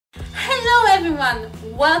Hello everyone!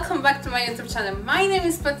 Welcome back to my YouTube channel. My name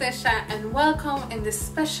is Patricia and welcome in this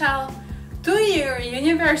special 2-year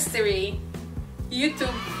anniversary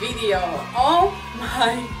YouTube video. Oh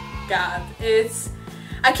my god, I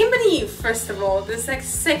can't believe, first of all, this is like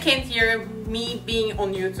second year me being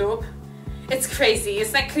on YouTube. It's crazy.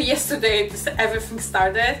 It's like yesterday everything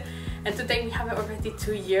started and today we have already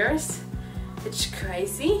 2 years. It's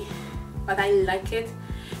crazy, but I like it.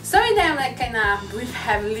 Sorry that I'm like kinda breathe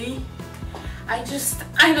heavily. I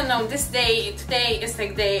don't know, today is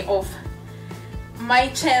like day of my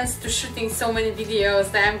chance to shooting so many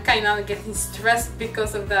videos that I'm kinda getting stressed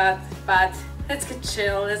because of that, but let's get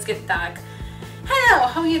chill, let's get dark. Hello,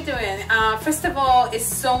 how are you doing? First of all, it's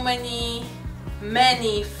so many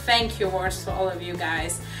thank you words for all of you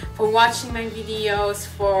guys for watching my videos,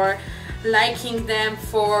 for liking them,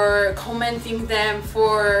 for commenting them,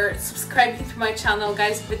 for subscribing to my channel.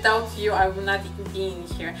 Guys, without you I would not be in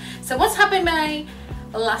here. So what's happened by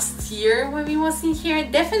last year when we was in here?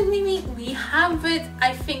 Definitely we have it,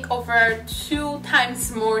 I think, over 2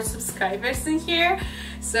 times more subscribers in here,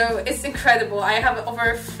 so it's incredible. I have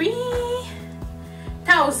over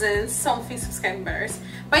 3,000 something subscribers.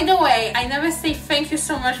 By the way, I never say thank you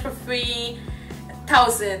so much for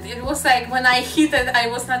 3,000. It was like when I hit it, I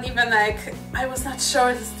was not even like, I was not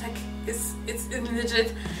sure. It's like it's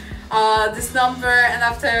legit this number, and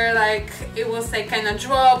after like it was like kind of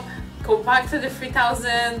drop, go back to the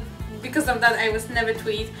 3,000. Because of that I was never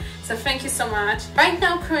tweet, so thank you so much. Right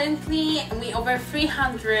now currently we over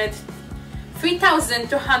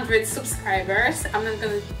 3,200 subscribers. I'm not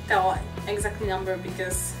gonna tell exactly number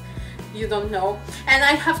because you don't know, and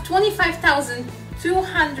I have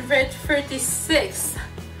 25,236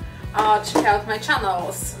 check out my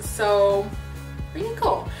channels, so really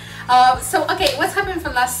cool. So okay, what's happened for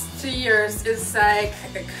the last 2 years is like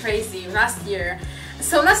crazy. Last year I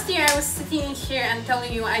was sitting here and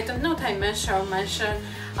telling you, I don't know if I mentioned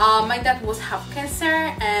my dad was have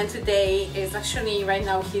cancer, and today is actually right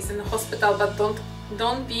now he's in the hospital, but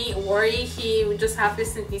don't be worried, he just have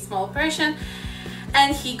recently small operation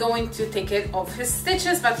and he going to take it off his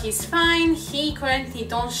stitches, but he's fine. He currently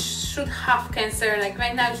should have cancer, like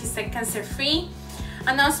right now he's like cancer free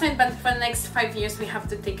announcement, but for the next 5 years we have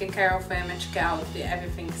to take care of him and check out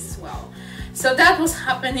everything as well. So that was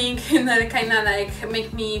happening in a kind of like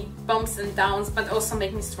make me bumps and downs, but also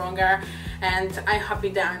make me stronger, and I'm happy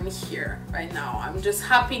that I'm here right now. I'm just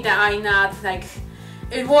happy that I not like,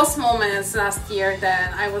 it was moments last year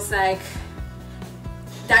that I was like,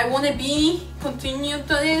 I want to continue to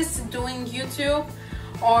this doing YouTube,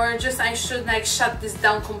 or just I should like shut this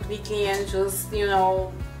down completely and just, you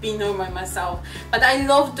know, be normal myself. But I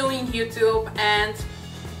love doing YouTube, and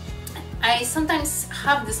I sometimes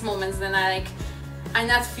have these moments that I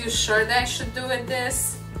not feel sure that I should do with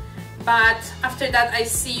this, but after that I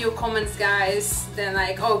see your comments, guys, then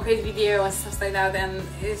like, oh, great video and stuff like that, and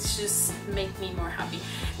it's just make me more happy.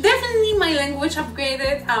 Definitely my language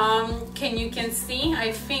upgraded. You can see,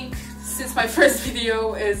 I think since my first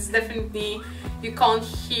video is definitely, you can't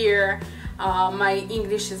hear my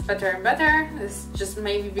English is better and better. It's just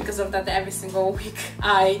maybe because of that every single week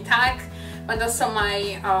I tag, but also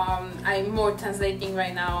I'm more translating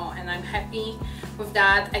right now, and I'm happy with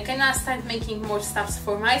that. I cannot start making more stuffs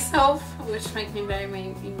for myself, which make me very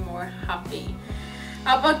more happy.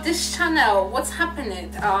 About this channel, what's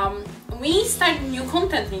happening? We start new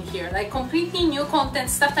content in here, like completely new content,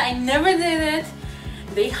 stuff that I never did it.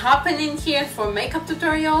 They happen in here for makeup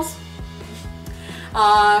tutorials,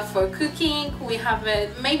 for cooking. We have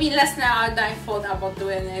it maybe less now than I thought about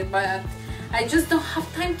doing it, but I just don't have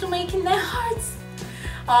time to make it that hard.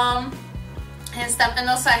 And stuff. And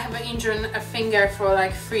also I have an injured finger for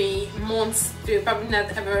like 3 months. You probably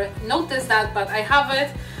not ever noticed that, but I have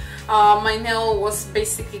it. My nail was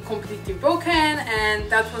basically completely broken, and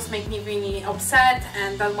that was making me really upset,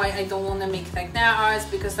 and that's why I don't want to make like nail arts,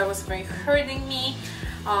 because that was very hurting me.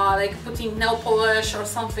 Like putting nail polish or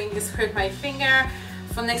something is hurt my finger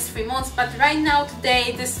for next 3 months. But right now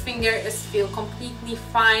today this finger is feel completely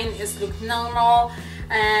fine, it's look normal,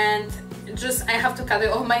 and just I have to cut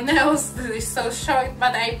all my nails. It's so short,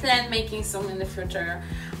 but I plan making some in the future,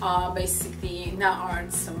 basically nail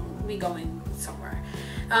art, so we going somewhere.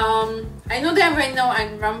 I know that right now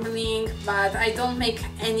I'm rambling, but I don't make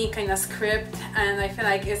any kind of script, and I feel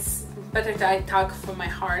like it's better that I talk from my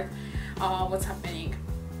heart what's happening.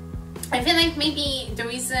 I feel like maybe the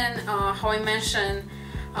reason how I mentioned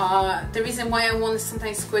the reason why I want to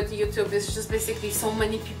sometimes quit YouTube is just basically so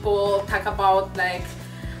many people talk about like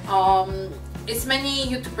it's many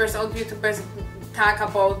YouTubers, old YouTubers talk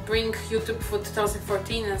about bring YouTube for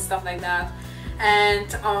 2014 and stuff like that,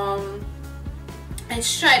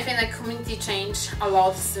 it's true, I feel like community changed a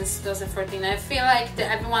lot since 2014. I feel like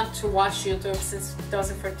everyone to watch YouTube since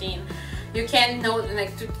 2014, you can know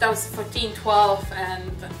like 2014, 12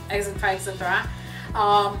 and etc.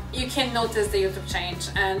 You can notice the YouTube change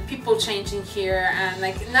and people changing here, and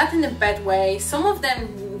like not in a bad way. Some of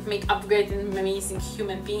them make upgrade and amazing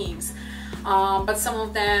human beings, but some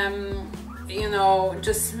of them, you know,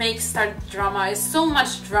 just start drama. It's so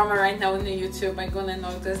much drama right now in the YouTube. I'm gonna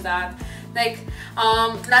notice that. Like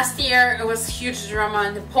last year it was huge drama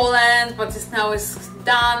in Poland, but now it's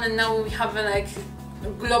done, and now we have a like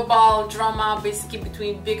global drama basically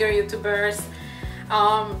between bigger YouTubers.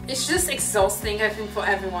 It's just exhausting, I think, for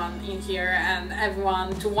everyone in here and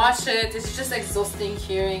everyone to watch it. It's just exhausting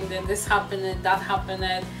hearing that this happened and that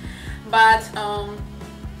happened, but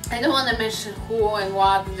I don't want to mention who and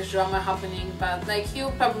what the drama happening, but like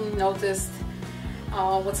you probably noticed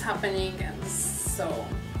what's happening, and so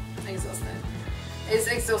exhausted. It's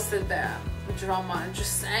exhausted, the drama.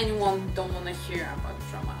 Just anyone don't want to hear about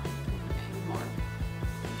drama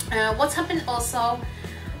anymore. What's happened also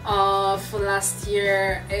for last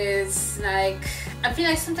year is like, I feel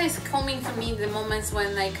like sometimes coming to me the moments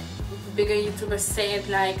when like bigger YouTubers say it,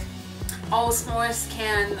 like, oh, s'mores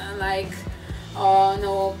can like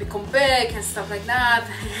no, become big and stuff like that,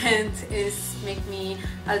 and it's make me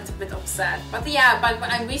a little bit upset. But yeah, but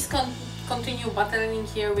we continue battling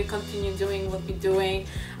here, we continue doing what we're doing.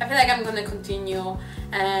 I feel like I'm gonna continue,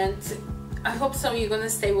 and I hope so you're gonna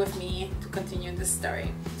stay with me to continue this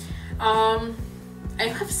story. I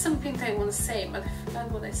have something that I want to say, but I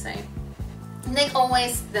forgot what I say. Like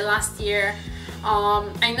always, the last year,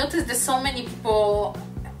 I noticed that so many people,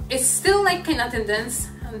 it's still like in attendance.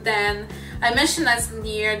 And then I mentioned last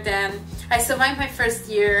year, then I survived my first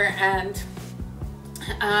year, and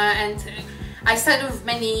I started with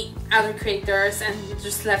many other creators and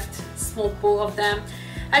just left small pool of them.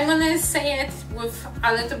 I'm gonna say it with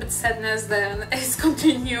a little bit sadness, then it's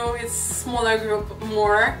continue, it's smaller group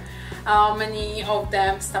more. Many of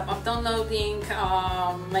them stop up downloading,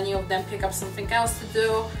 many of them pick up something else to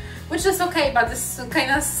do, which is okay, but it's kind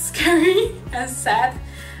of scary and sad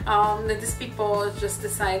that these people just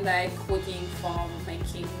decide like quitting from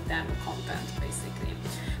making them content basically.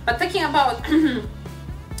 But talking about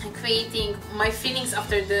creating my feelings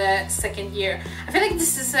after the second year, I feel like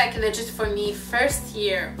this is like legit for me first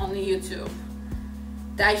year on YouTube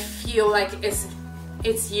that I feel like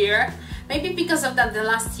it's year. Maybe because of that, the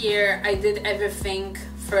last year I did everything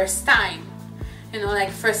first time, you know, like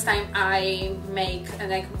first time I make, and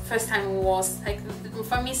like first time was like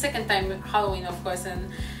for me, second time Halloween of course and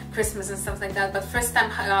Christmas and stuff like that, but first time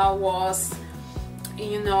was,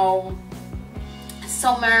 you know,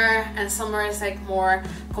 summer, and summer is like more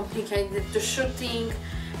complicated to shooting,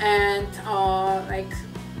 and like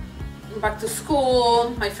back to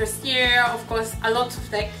school, my first year, of course, a lot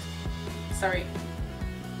of like, sorry,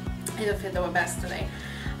 I don't feel the best today,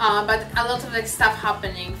 but a lot of like stuff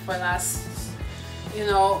happening for last, you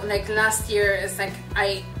know, like last year is like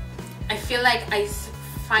I feel like I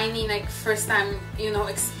finding like first time, you know,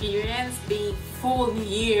 experience being full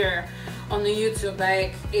year on the YouTube.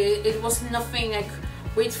 Like it was nothing like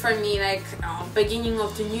wait for me, like beginning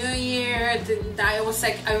of the new year, I was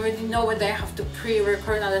like, I already know that I have to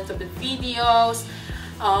pre-record a little bit videos,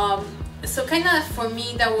 so kind of for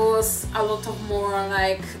me that was a lot of more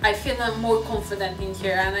like, I feel more confident in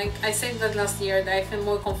here, and I said that last year that I feel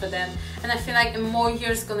more confident, and I feel like the more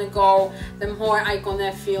years gonna go, the more I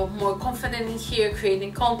gonna feel more confident in here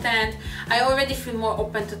creating content. I already feel more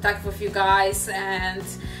open to talk with you guys, and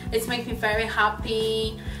it's made me very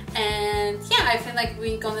happy. And yeah, I feel like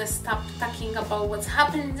we're gonna stop talking about what's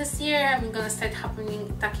happening this year, and we're gonna start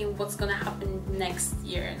talking what's gonna happen next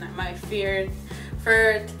year, and my third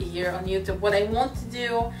year on YouTube, what I want to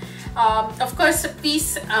do. Of course,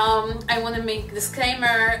 please, I want to make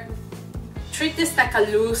disclaimer, treat this like a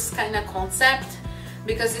loose kind of concept,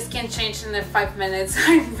 because it can change in 5 minutes.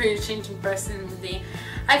 I'm really changing personally.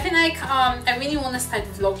 I feel like I really want to start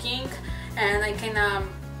vlogging, and I kind of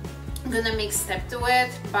gonna make step to it,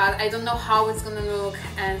 but I don't know how it's gonna look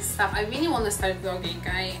and stuff. I really want to start vlogging.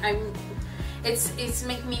 It's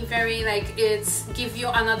make me very like, it's give you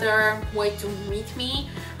another way to meet me,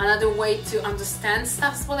 another way to understand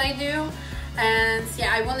stuff what I do. And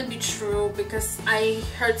yeah, I want to be true, because I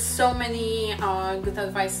heard so many good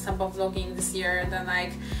advice about vlogging this year that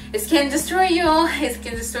like it can destroy you, it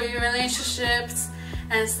can destroy your relationships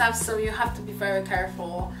and stuff, so you have to be very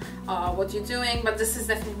careful what you're doing, but this is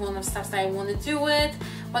definitely one of the stuff that I want to do it.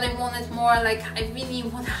 But I wanted more, like I really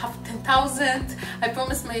want to have 10,000. I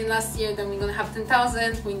promised my last year that we're gonna have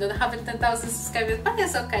 10,000. We don't have 10,000 subscribers, but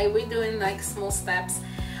it's okay. We're doing like small steps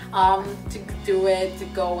to do it, to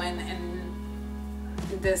go in and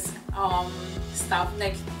this stuff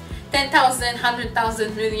like 10,000,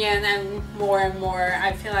 100,000, million, and more.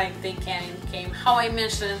 I feel like they came. How I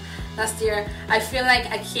mentioned last year, I feel like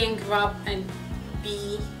I can't grow up and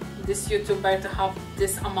be this YouTuber to have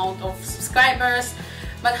this amount of subscribers.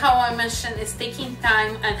 But how I mentioned, is taking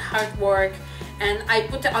time and hard work, and I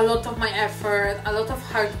put a lot of my effort, a lot of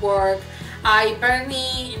hard work. I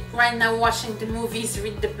barely right now watching the movies,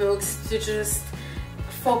 read the books, to just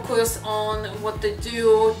focus on what to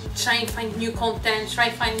do, try and find new content,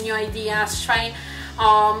 try find new ideas, try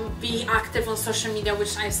be active on social media,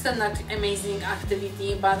 which I'm still not amazing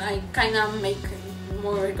activity, but I kind of make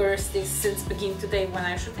more rigorously since beginning today when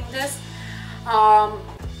I'm shooting this.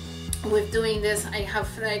 With doing this, I have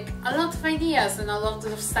like a lot of ideas and a lot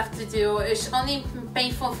of stuff to do. It's only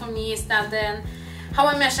painful for me is that then, how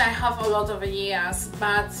I mentioned, I have a lot of ideas,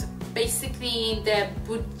 but basically the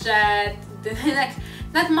budget, like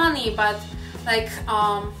not money, but like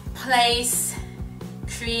place,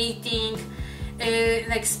 creating,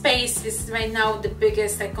 like space is right now the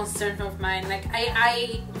biggest like concern of mine. Like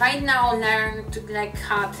I right now learn to like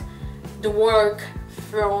cut the work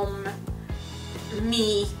from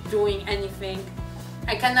me doing anything.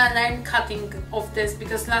 I cannot learn cutting of this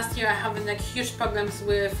because last year I having like huge problems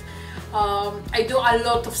with I do a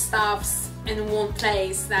lot of stuffs in one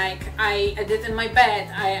place. Like I edit in my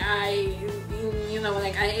bed, I you know,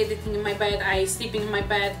 like I editing in my bed, I sleeping in my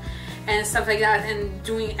bed and stuff like that, and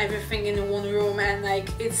doing everything in one room, and like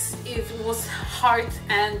it was hard,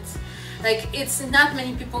 and like it's not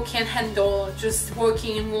many people can handle just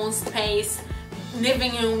working in one space,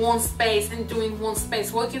 living in one space and doing one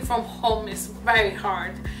space. Working from home is very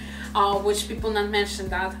hard, which people not mention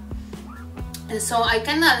that. And so I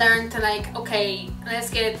kind of learned to like, okay, let's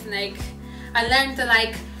get like, I learned to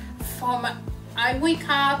like, from I wake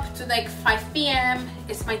up to like 5 p.m.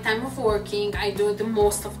 it's my time of working. I do the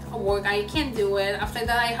most of the work I can do it. After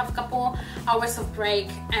that I have a couple hours of break,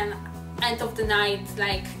 and end of the night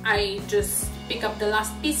like I just pick up the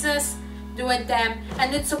last pieces, do it them,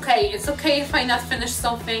 and it's okay. It's okay if I not finish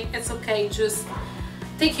something. It's okay, just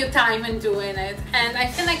take your time and doing it. And I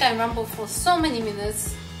feel like I rambled for so many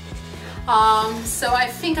minutes. So I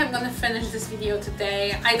think I'm gonna finish this video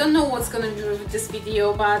today. I don't know what's gonna do with this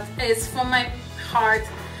video, but it's from my heart,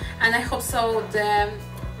 and I hope so that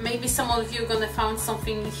maybe some of you are gonna find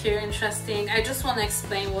something here interesting. I just want to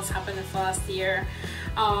explain what's happening for last year.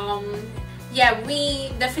 Yeah,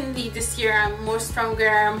 we definitely this year I'm more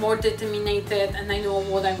stronger, more determined, and I know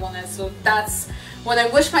what I wanted. So that's what I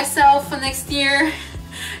wish myself for next year.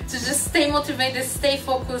 To just stay motivated, stay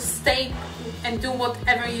focused, stay and do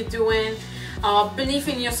whatever you're doing. Believe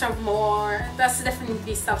in yourself more. That's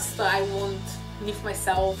definitely stuff that I want leave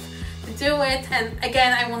myself to do it. And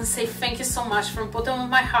again, I want to say thank you so much from the bottom of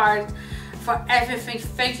my heart for everything.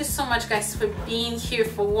 Thank you so much guys for being here,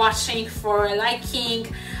 for watching, for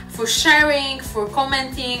liking, for sharing, for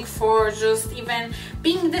commenting, for just even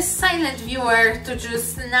being this silent viewer to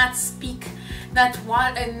just not speak, not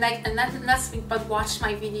speak but watch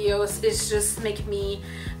my videos. It's just make me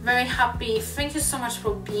very happy. Thank you so much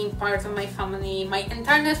for being part of my family, my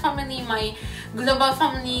internet family, my global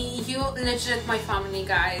family. You legit my family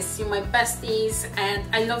guys, you're my besties, and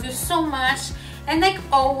I love you so much. And like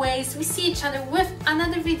always, we see each other with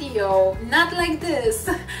another video, not like this.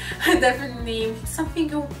 Definitely something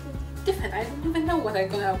different. I don't even know what I'm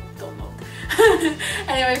gonna download.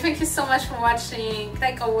 Anyway, thank you so much for watching.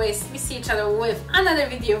 Like always, we see each other with another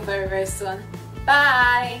video very soon.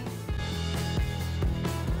 Bye.